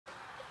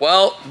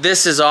Well,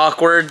 this is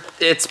awkward.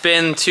 It's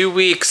been 2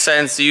 weeks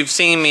since you've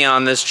seen me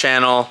on this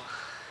channel,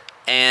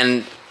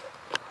 and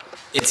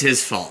it's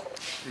his fault.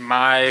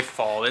 My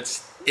fault.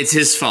 It's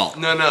his fault.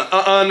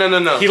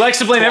 No. He likes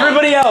to blame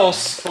everybody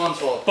else,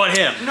 Fault. but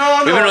him.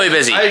 No. We've been really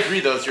busy. I agree,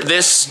 though.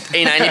 This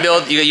A90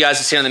 build, you guys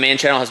have seen on the main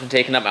channel, has been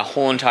taking up my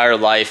whole entire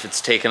life.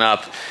 It's taken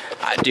up,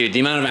 dude, the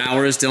amount of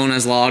hours Dylan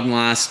has logged in the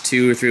last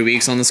 2 or 3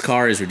 weeks on this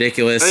car is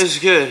ridiculous. That is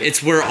good.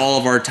 It's where all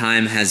of our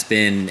time has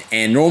been.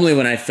 And normally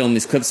when I film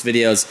these clips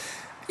videos,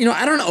 you know,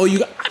 I don't owe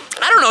you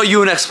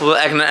an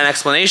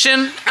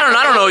explanation.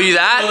 I don't owe you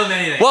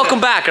that. Welcome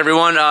back,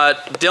 everyone.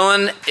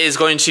 Dylan is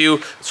going to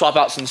swap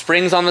out some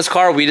springs on this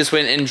car. We just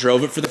went and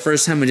drove it for the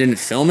first time. We didn't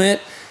film it.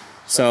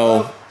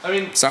 So, I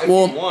mean, so if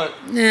well, you want,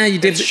 yeah, you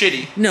did. it's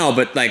shitty. No,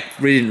 but like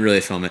we didn't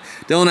really film it.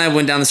 Dylan and I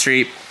went down the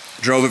street,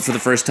 drove it for the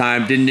first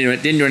time. Didn't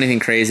do anything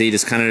crazy.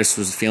 Just kind of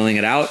was feeling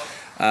it out.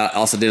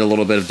 Also did a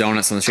little bit of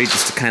donuts on the street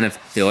just to kind of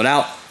feel it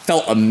out.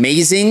 Felt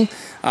amazing.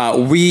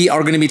 We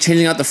are going to be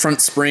changing out the front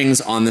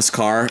springs on this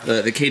car.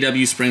 The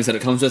KW springs that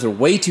it comes with are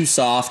way too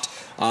soft.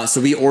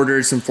 So we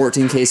ordered some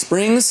 14K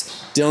springs.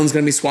 Dylan's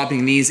going to be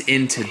swapping these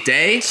in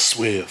today.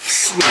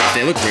 Swift.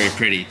 They look very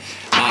pretty.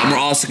 And we're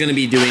also going to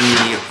be doing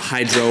the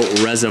hydro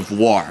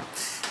reservoir.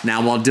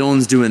 Now, while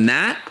Dylan's doing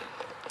that,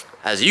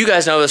 as you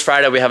guys know, this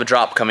Friday we have a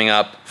drop coming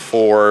up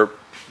for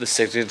the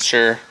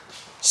Signature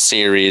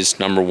Series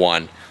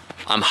 #1.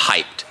 I'm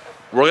hyped.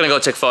 We're going to go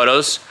take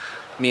photos.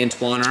 Me and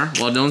Twan are,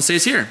 while Dylan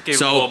stays here. Okay,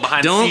 so,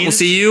 Dylan, we'll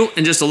see you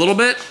in just a little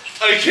bit.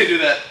 Oh, you can't do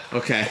that.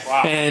 Okay.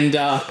 Wow. And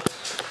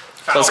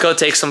let's go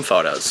take some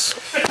photos.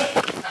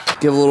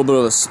 Give a little bit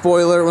of a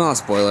spoiler. Well, not a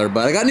spoiler,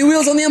 but I got new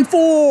wheels on the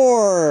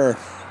M4.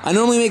 I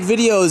normally make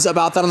videos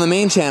about that on the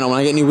main channel when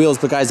I get new wheels,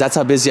 but guys, that's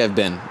how busy I've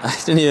been. I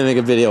didn't even make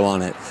a video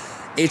on it.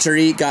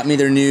 HRE got me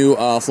their new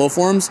flow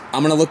forms.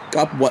 I'm gonna look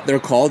up what they're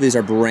called. These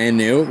are brand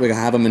new. We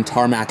have them in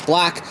tarmac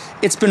black.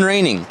 It's been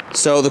raining,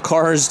 so the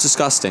car is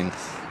disgusting,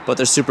 but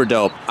they're super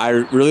dope. I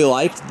really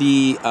liked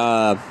the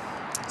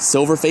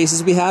silver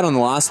faces we had on the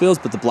last wheels,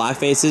 but the black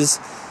faces,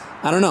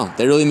 I don't know.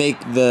 They really make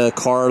the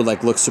car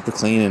like look super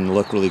clean and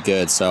look really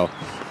good. So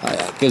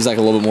it gives like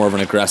a little bit more of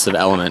an aggressive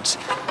element.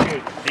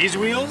 Dude, these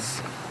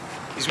wheels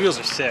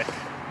are sick.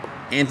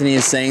 Anthony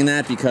is saying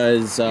that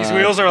because these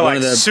wheels are one like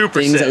of the super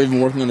things sick. that we've been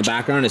working on in the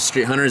background is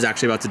Street Hunter is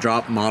actually about to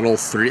drop Model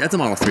 3. That's a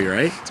Model 3,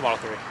 right? It's a Model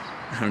 3.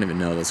 I don't even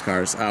know those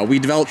cars. We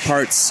developed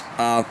parts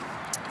for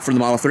the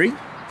Model 3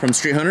 from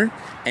Street Hunter,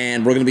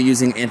 and we're going to be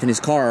using Anthony's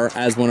car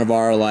as one of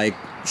our like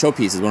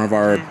showpieces, one of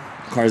our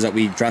cars that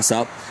we dress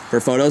up for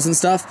photos and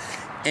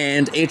stuff.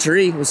 And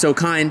HRE was so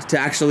kind to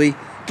actually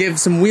give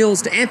some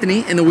wheels to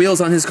Anthony, and the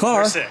wheels on his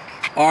car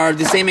are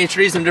the same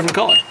HREs in a different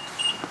color.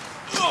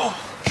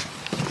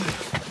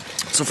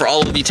 So for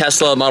all of the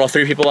Tesla Model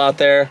 3 people out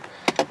there,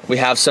 we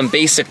have some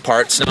basic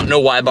parts, no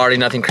wide body,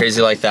 nothing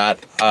crazy like that.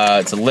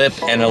 It's a lip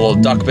and a little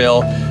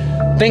duckbill.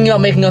 Thinking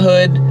about making a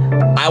hood.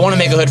 I want to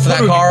make a hood for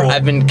that car.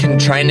 I've been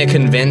trying to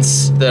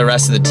convince the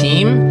rest of the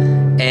team,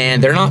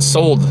 and they're not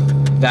sold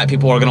that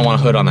people are going to want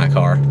a hood on that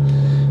car.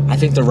 I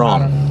think they're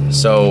wrong.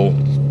 So,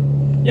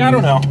 yeah, I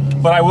don't know,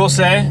 but I will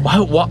say,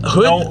 what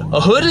hood? No. A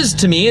hood is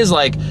to me is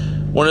like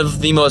one of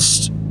the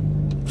most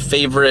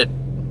favorite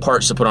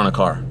parts to put on a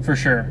car. For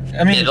sure.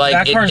 I mean,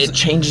 it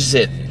changes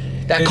it.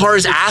 That car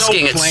is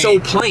asking. It's so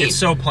plain. It's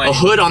so plain. A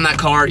hood on that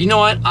car. You know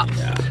what?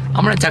 I'm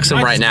gonna text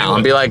him right now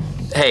and be like,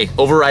 "Hey,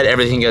 override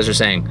everything you guys are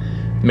saying.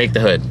 Make the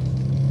hood."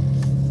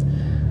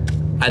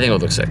 I think it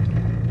would look sick.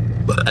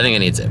 I think it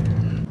needs it.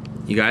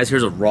 You guys,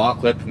 here's a raw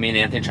clip of me and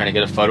Anthony trying to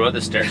get a photo at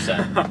the stair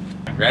set.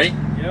 Ready?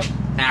 Yep.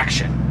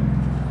 Action.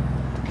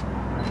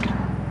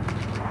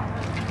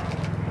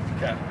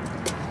 Okay.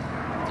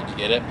 Did you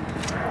get it?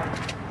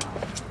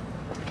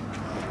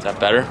 Is that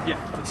better? Yeah,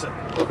 that's it.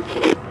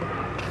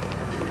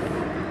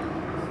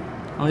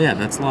 Oh yeah,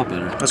 that's a lot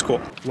better. That's cool.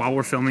 While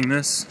we're filming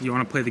this, you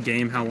want to play the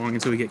game how long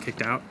until we get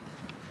kicked out?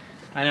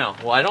 I know.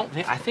 Well,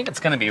 I think it's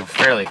gonna be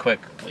fairly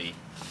quickly.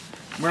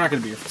 We're not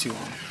gonna be here for too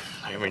long.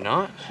 Are we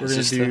not? We're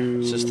gonna do...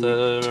 It's just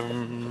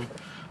the...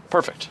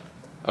 perfect.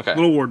 Okay. A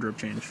little wardrobe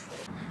change.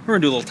 We're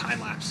gonna do a little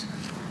time lapse.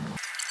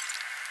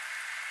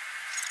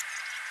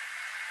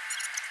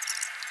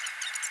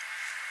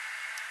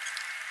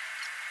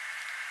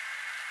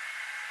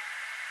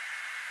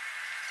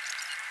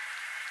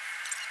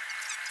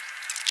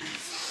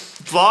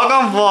 Vlog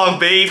on vlog,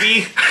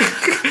 baby.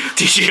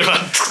 DJ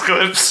on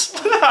clips.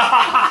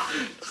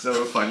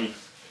 So funny.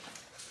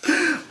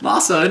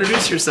 Masa,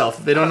 introduce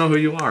yourself. They don't know who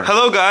you are.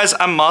 Hello guys,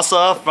 I'm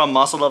Masa from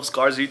Masa Loves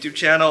Cars YouTube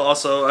channel.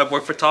 Also, I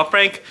work for Top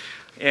Rank.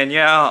 And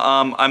yeah,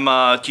 I'm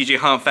a TJ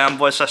Hunt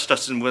fanboy slash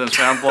Justin Williams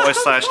fanboy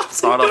slash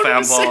Thotto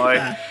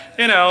fanboy.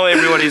 You know,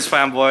 everybody's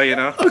fanboy, you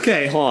know.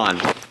 Okay, hold on.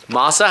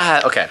 Masa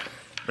had, okay.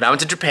 When I went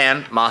to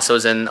Japan, Masa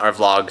was in our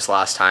vlogs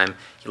last time.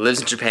 He lives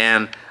in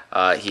Japan.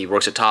 He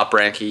works at Top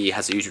Rank. He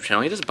has a YouTube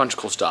channel. He does a bunch of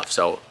cool stuff.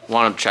 So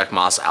want to check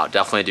Masa out.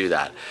 Definitely do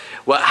that.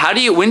 Well,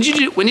 when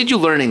did you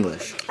learn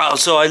English? Oh,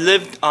 so I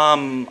lived.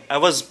 I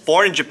was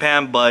born in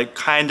Japan, but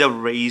kind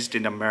of raised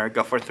in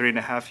America for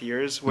 3.5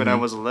 years when I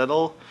was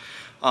little.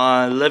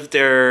 Lived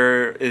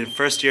there in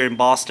first year in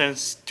Boston,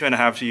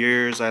 2.5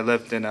 years. I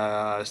lived in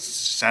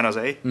San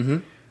Jose.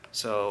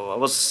 So I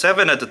was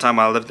 7 at the time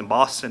I lived in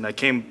Boston. I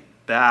came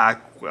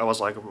back, I was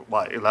like,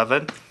 what,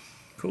 11?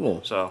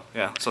 Cool. So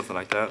yeah, something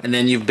like that. And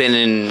then you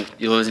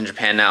lived in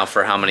Japan now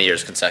for how many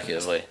years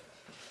consecutively?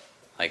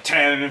 Like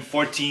 10,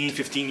 14,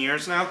 15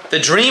 years now. The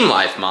dream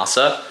life,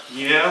 Masa.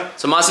 Yeah.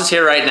 So Masa's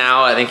here right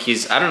now. I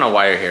think I don't know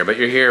why you're here, but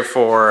you're here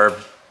are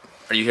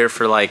you here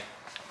for like,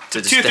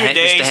 just to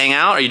hang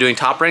out? Are you doing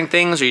top rank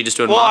things? Or are you just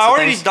doing Well, Masa I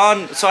already things?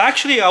 done, so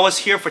actually I was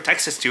here for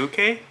Texas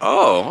 2K.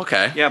 Oh,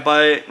 okay. Yeah,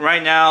 but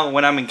right now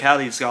when I'm in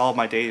Cali, it's all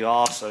my days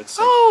off, so it's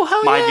like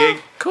hell my yeah.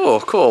 gig. Cool,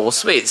 cool. Well,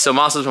 sweet. So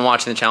Masa's been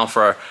watching the channel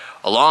for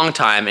a long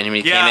time, and when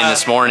he came in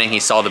this morning, he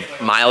saw the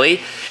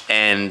Miley,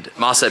 and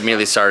Masa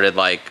immediately started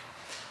like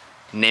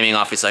naming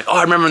off. He's like, oh,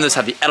 I remember when this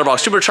had the alittle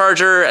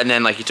supercharger, and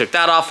then like you took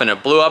that off and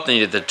it blew up, then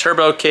you did the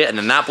turbo kit, and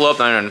then that blew up,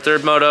 then on the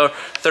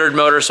third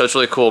motor, so it's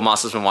really cool.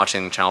 Masa's been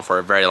watching the channel for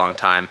a very long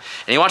time,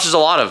 and he watches a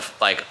lot of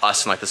like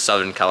us in like the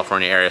Southern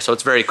California area, so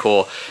it's very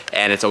cool,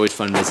 and it's always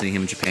fun visiting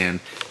him in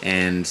Japan.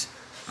 And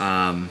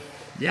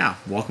yeah,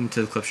 welcome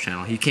to the Clips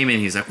channel. He came in,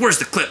 he's like, where's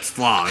the Clips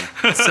vlog?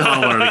 So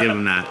I wanted to give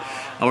him that.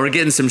 We're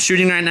getting some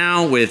shooting right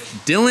now with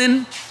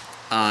Dylan,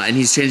 and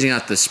he's changing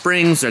out the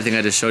springs, I think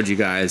I just showed you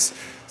guys.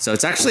 So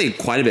it's actually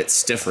quite a bit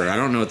stiffer. I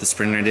don't know what the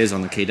spring rate is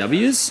on the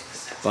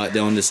KWs, but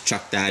Dylan just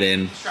chucked that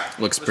in.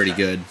 Looks pretty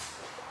good.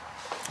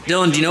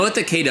 Dylan, do you know what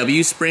the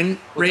KW spring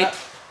rate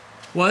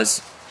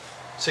was?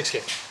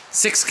 6K.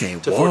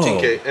 6K. To Whoa.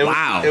 14K. And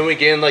wow. And we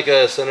gained like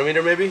a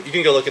centimeter maybe? You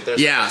can go look at this.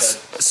 Yeah.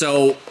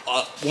 So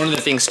one of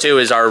the things too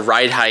is our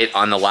ride height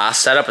on the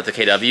last setup with the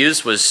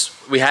KWs was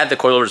we had the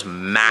coilovers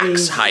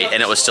max height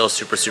and it was still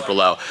super, super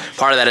low.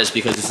 Part of that is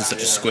because this is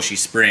such a squishy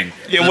spring.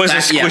 It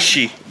wasn't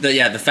squishy.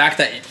 Yeah, the fact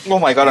that oh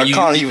my god, I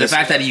can't even. The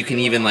fact that you can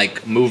even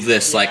like move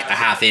this like a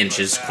 ½ inch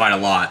is quite a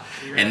lot,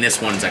 and this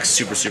one's like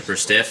super, super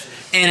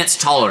stiff, and it's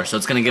taller, so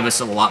it's gonna give us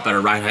a lot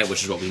better ride height,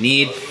 which is what we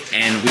need.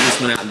 And we just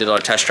went out and did our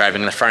test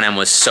driving, and the front end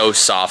was so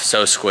soft,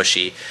 so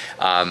squishy,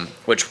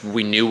 which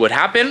we knew would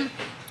happen.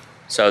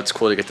 So it's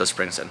cool to get those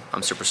springs in.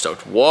 I'm super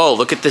stoked. Whoa,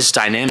 look at this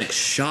dynamic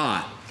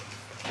shot.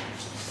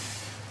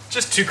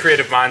 Just two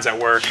creative minds at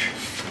work.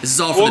 This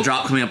is all for the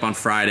drop coming up on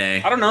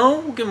Friday. I don't know.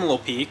 We'll give them a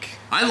little peek.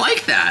 I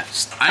like that.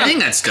 I think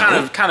that's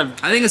dope.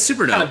 I think it's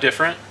super dope. Kind of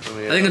different.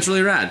 I think it's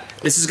really rad.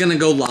 This is gonna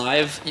go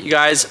live, you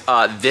guys,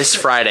 this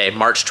Friday,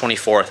 March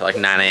 24th, at like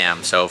 9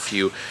 a.m. So if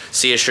you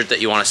see a shirt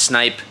that you want to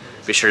snipe,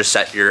 be sure to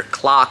set your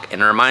clock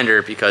and a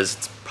reminder because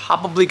it's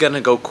probably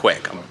gonna go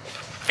quick. I'm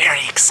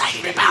very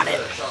excited about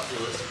it.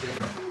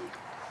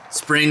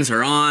 Springs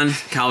are on.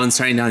 Calvin's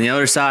starting down the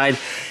other side,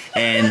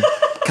 and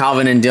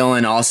Calvin and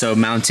Dylan also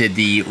mounted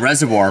the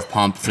reservoir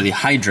pump for the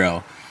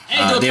hydro.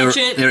 They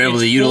were able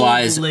to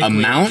utilize a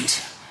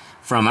mount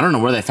from, I don't know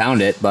where they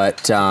found it,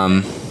 but it's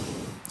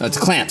a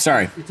clamp,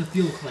 sorry. It's a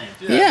fuel clamp.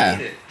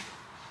 Yeah.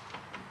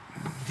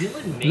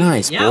 Dylan made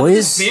Nice, it. boys. With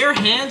his bare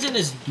hands and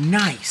his...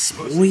 Nice,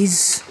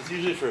 boys. It's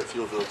usually for a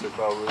fuel filter,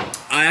 probably.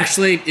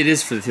 Actually, it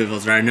is for the fuel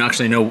filter. I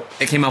actually know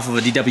it came off of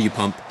a DW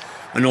pump.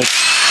 An old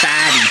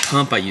fatty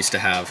pump I used to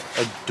have.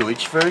 A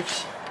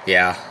Deutschwerks?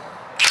 Yeah.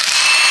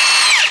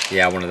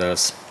 Yeah, one of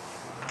those.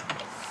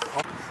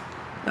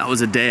 That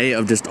was a day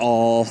of just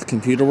all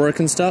computer work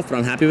and stuff, but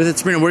I'm happy with it.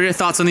 Sabrina, what are your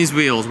thoughts on these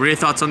wheels? What are your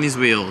thoughts on these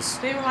wheels?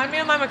 They remind me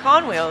of my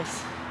Macon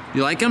wheels.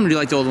 You like them, or do you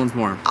like the old ones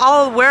more?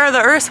 Where are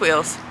the Earth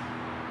wheels?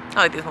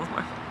 I like these ones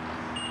more.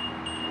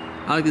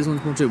 I like these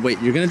ones more too.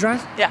 Wait, you're gonna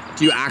drive? Yeah.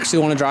 Do you actually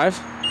want to drive?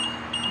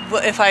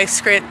 Well, if I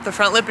scrape the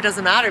front lip, it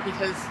doesn't matter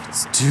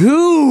because...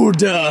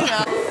 Dude!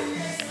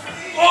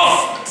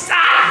 Oh!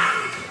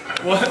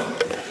 Stop! What?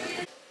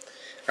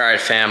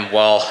 Alright fam,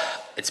 well,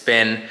 it's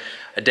been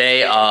a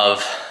day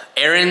of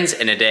errands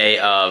and a day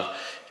of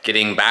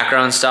getting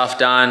background stuff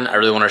done. I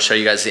really want to show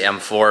you guys the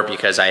M4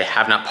 because I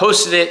have not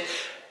posted it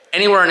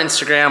anywhere on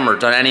Instagram or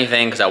done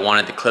anything because I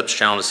wanted the Clips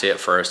channel to see it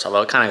first,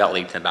 although it kind of got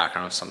leaked in the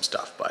background of some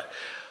stuff. But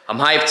I'm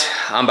hyped.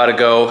 I'm about to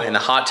go in the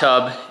hot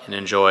tub and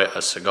enjoy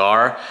a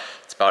cigar.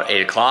 It's about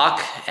 8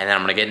 o'clock, and then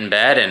I'm gonna get in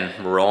bed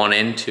and we're rolling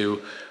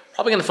into,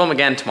 probably gonna film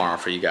again tomorrow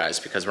for you guys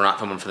because we're not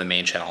filming for the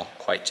main channel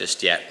quite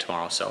just yet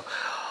tomorrow. So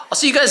I'll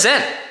see you guys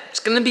then.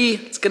 It's gonna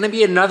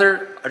be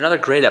another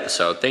great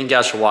episode. Thank you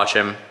guys for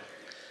watching.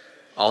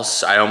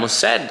 I almost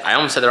said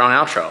the wrong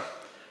outro.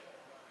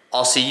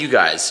 I'll see you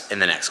guys in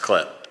the next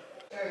clip.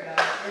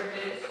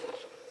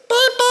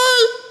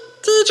 Bye-bye,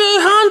 DJ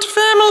Hunt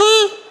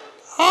family.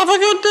 Have a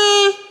good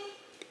day.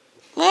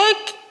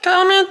 Like,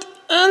 comment,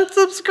 and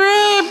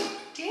subscribe.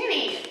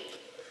 Danny!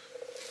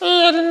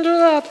 Hey, I didn't do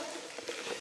that.